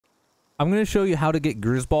I'm going to show you how to get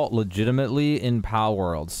Grizzbolt legitimately in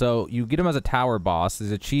Palworld. So you get him as a tower boss.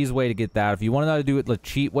 There's a cheese way to get that. If you want to know how to do it the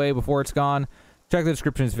cheat way before it's gone, check the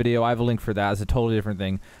description of this video. I have a link for that. It's a totally different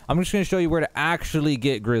thing. I'm just going to show you where to actually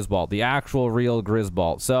get Grizzbolt, the actual real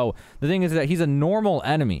Grizzbolt. So the thing is that he's a normal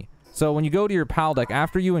enemy. So when you go to your pal deck,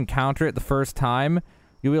 after you encounter it the first time,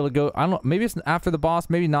 you'll be able to go, I don't know, maybe it's after the boss,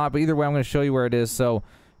 maybe not, but either way, I'm going to show you where it is. So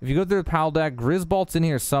if you go through the pal deck, Grizzbolt's in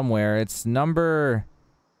here somewhere. It's number...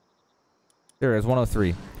 There it is,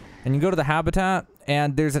 103. And you go to the habitat,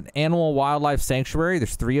 and there's an animal wildlife sanctuary.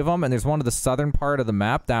 There's 3 of them, and there's one of the southern part of the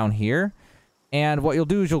map down here. And what you'll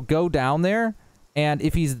do is you'll go down there, and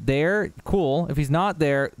if he's there, cool. If he's not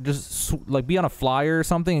there, just like be on a flyer or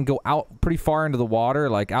something and go out pretty far into the water,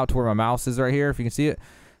 like out to where my mouse is right here, if you can see it.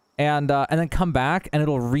 And then come back, and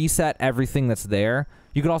it'll reset everything that's there.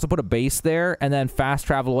 You could also put a base there, and then fast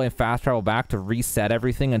travel away and fast travel back to reset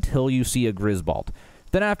everything until you see a Grizzbolt.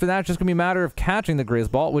 Then after that, it's just going to be a matter of catching the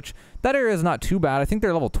Grizzbolt, which that area is not too bad. I think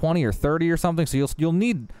they're level 20 or 30 or something, so you'll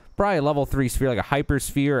need probably a level 3 sphere, like a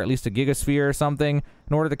hypersphere, or at least a gigasphere or something,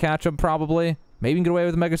 in order to catch them, probably. Maybe you can get away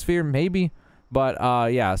with a megasphere, maybe. But,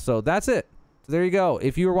 yeah, so that's it. So there you go.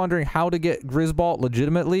 If you were wondering how to get Grizzbolt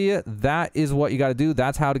legitimately, that is what you got to do.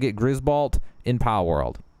 That's how to get Grizzbolt in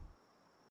Palworld.